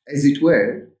life, as it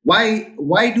were. Why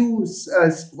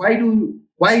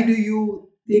do you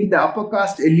think the upper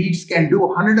caste elites can do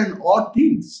 100 and odd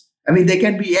things? I mean, they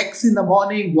can be X in the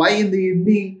morning, Y in the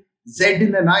evening, Z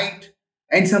in the night,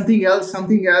 and something else.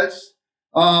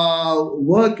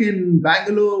 Work in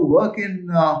Bangalore, work in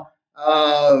what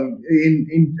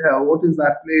is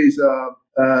that place?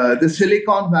 The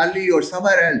Silicon Valley or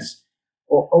somewhere else.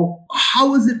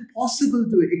 How is it possible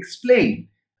to explain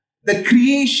the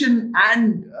creation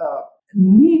and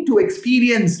need to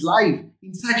experience life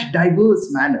in such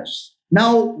diverse manners?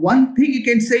 Now, one thing you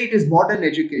can say it is modern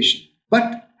education,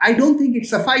 but I don't think it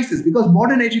suffices, because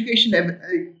modern education,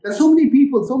 there's so many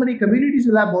people, so many communities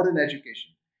will have modern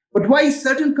education. but why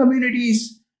certain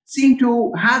communities seem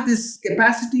to have this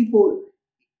capacity for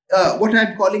what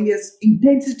I'm calling as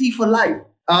intensity for life.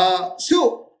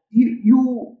 So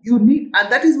you need,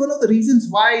 and that is one of the reasons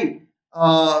why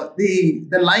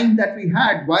the line that we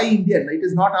had, why Indian, it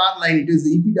is not our line, it is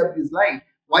the EPW's line,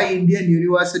 why Indian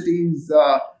universities,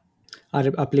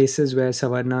 Are places where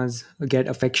Savarnas get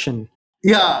affection.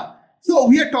 yeah. So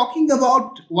we are talking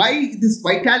about why this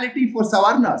vitality for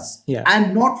Savarnas Yeah.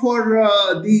 and not for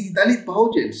the Dalit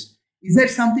Bahojans. Is there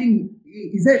something?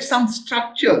 Is there some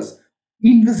structures,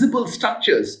 invisible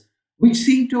structures, which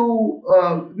seem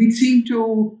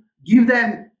to give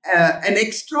them an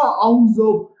extra ounce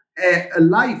of a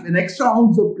life, an extra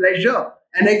ounce of pleasure,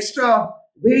 an extra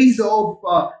ways of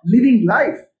living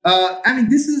life? I mean,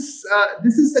 this is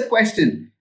the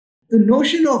question. The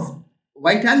notion of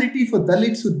vitality for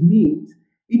Dalits would mean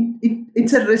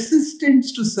it's a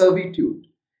resistance to servitude,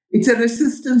 it's a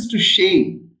resistance to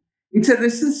shame, it's a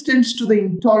resistance to the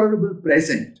intolerable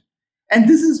present. And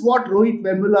this is what Rohit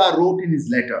Vemula wrote in his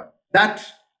letter, that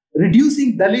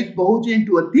reducing Dalit Bahujan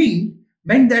to a thing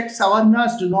meant that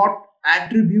Savarnas do not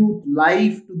attribute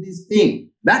life to this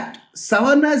thing. That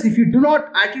Savarnas, if you do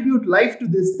not attribute life to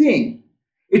this thing,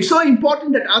 it's so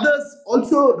important that others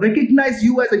also recognize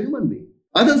you as a human being.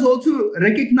 Others also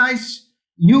recognize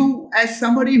you as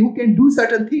somebody who can do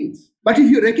certain things. But if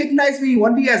you recognize me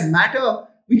only as matter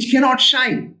which cannot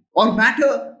shine, or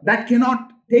matter that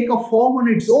cannot take a form on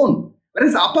its own,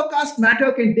 whereas upper caste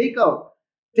matter can take a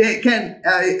can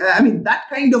I mean that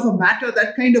kind of a matter,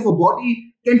 that kind of a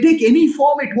body can take any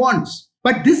form it wants.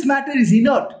 But this matter is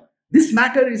inert. This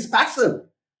matter is passive.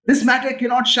 This matter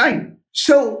cannot shine.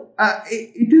 So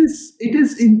it is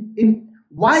in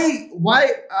why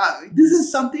this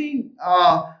is something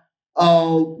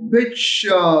which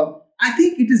I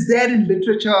think it is there in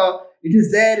literature. It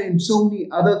is there in so many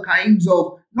other kinds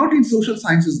of, not in social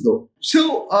sciences though.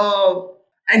 So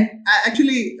and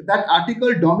actually that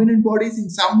article, dominant bodies in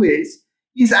some ways,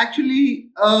 is actually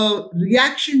a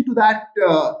reaction to that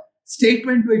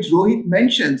statement which Rohit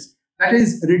mentions, that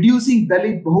is reducing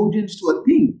Dalit Bahujans to a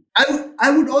thing.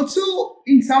 I would also,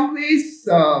 in some ways,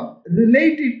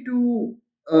 relate it to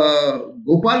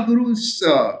Gopal Guru's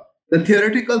the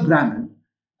theoretical Brahman.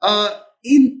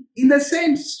 In a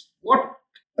sense, what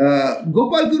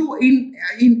Gopal Guru,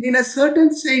 in a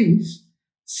certain sense,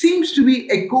 seems to be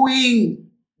echoing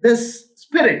this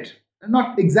spirit,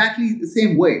 not exactly the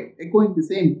same way, echoing the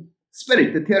same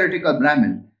spirit, the theoretical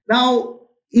Brahman. Now,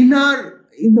 in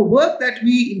the work that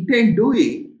we intend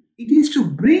doing, it is to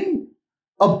bring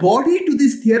a body to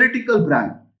this theoretical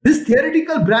Brahmin. This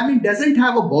theoretical Brahmin doesn't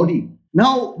have a body.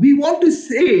 Now we want to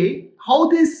say how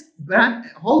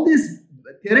how this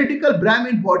theoretical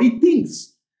Brahmin body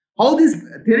thinks, how this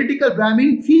theoretical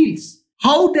Brahmin feels.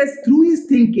 How does, through his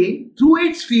thinking, through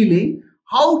its feeling,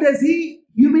 how does he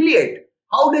humiliate?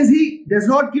 How does he does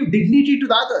not give dignity to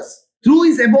the others? Through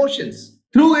his emotions,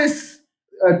 through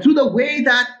the way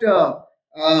that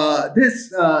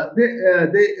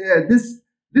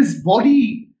this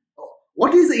body,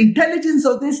 what is the intelligence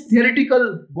of this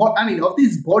I mean, of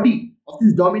this body, of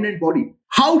this dominant body?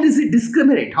 How does it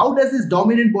discriminate? How does this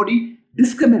dominant body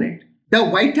discriminate? The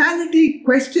vitality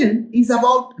question is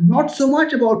about, not so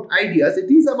much about ideas, it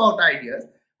is about ideas,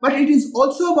 but it is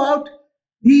also about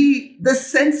the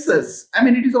senses. I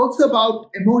mean, it is also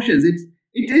about emotions.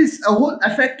 It is a whole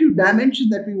affective dimension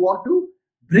that we want to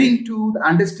bring to the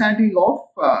understanding of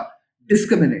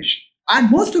discrimination. And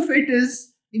most of it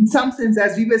is, in some sense,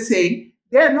 as we were saying,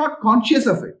 they are not conscious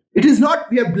of it. It is not,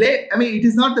 we are blame. I mean, it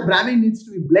is not the Brahmin needs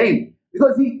to be blamed,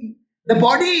 because the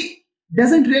body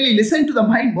doesn't really listen to the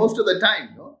mind most of the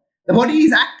time. No? The body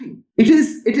is acting. It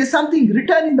is something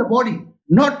written in the body,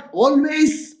 not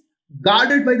always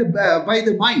guarded by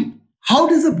the mind. How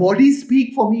does the body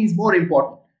speak for me is more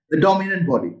important, the dominant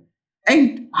body.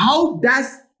 And how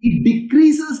does it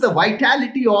decreases the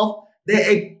vitality of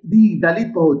the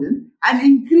Dalit Bahujan and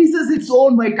increases its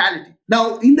own vitality.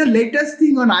 Now, in the latest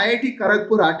thing on IIT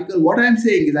Kharagpur article, what I'm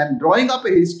saying is I'm drawing up a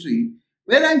history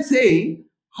where I'm saying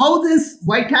how this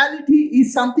vitality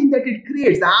is something that it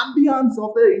creates, the ambience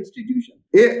of the institution,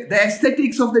 the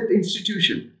aesthetics of the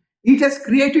institution. It has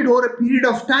created over a period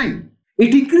of time.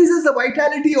 It increases the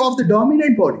vitality of the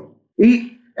dominant body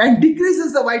and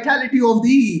decreases the vitality of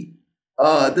the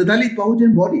Dalit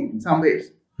Bahujan body in some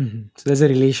ways. So there's a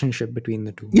relationship between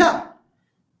the two. Yeah.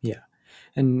 Yeah,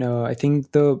 and I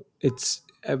think from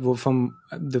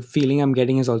the feeling I'm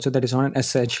getting is also that it's not an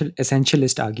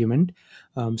essentialist argument.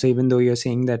 So even though you're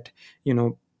saying that, you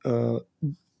know, uh,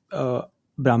 No, it's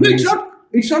Brahmins, not.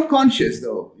 It's not conscious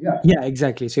though. Yeah. Yeah,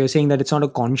 exactly. So you're saying that it's not a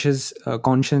conscious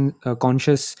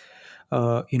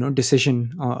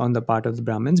decision on the part of the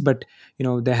Brahmins, but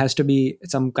there has to be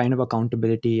some kind of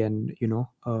accountability, and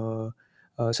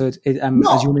so I'm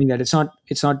No, assuming that it's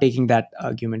not taking that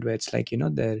argument where it's like,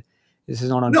 there, this is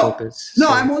not on no, purpose. no.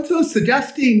 So I'm also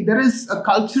suggesting there is a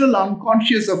cultural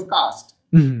unconscious of caste,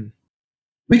 mhm.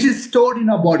 which is stored in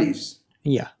our bodies,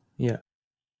 Yeah, yeah,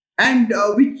 and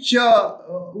which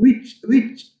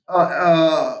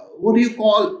what do you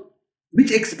call,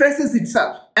 which expresses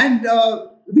itself, and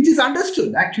which is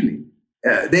understood actually.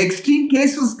 The extreme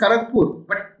case was Kharagpur,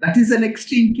 but that is an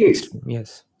extreme case.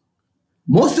 yes.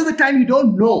 Most of the time, you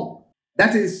don't know.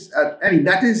 That is,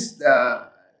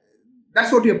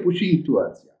 that's what you're pushing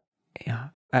towards. Yeah,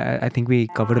 I think we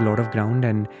covered a lot of ground,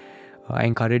 and I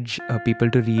encourage people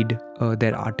to read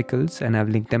their articles, and I've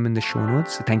linked them in the show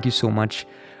notes. So thank you so much,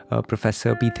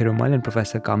 Professor P. Thirumal and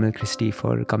Professor Kamal Christie,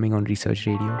 for coming on Research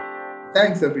Radio.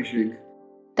 Thanks, Abhishek.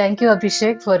 Thank you,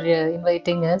 Abhishek, for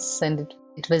inviting us, and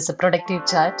it was a productive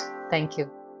chat. Thank you.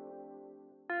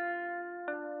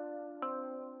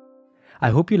 I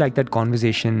hope you liked that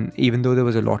conversation, even though there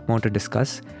was a lot more to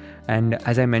discuss. And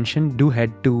as I mentioned, do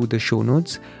head to the show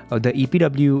notes. The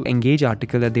EPW Engage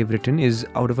article that they've written is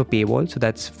out of a paywall, so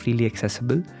that's freely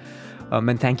accessible.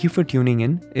 And thank you for tuning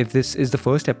in. If this is the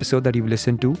first episode that you've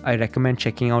listened to, I recommend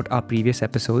checking out our previous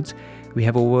episodes. We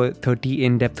have over 30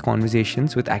 in-depth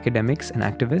conversations with academics and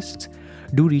activists.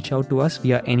 Do reach out to us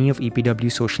via any of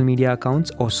EPW's social media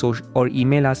accounts, or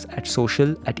email us at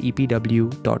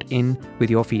social@epw.in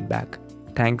with your feedback.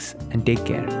 Thanks and take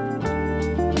care.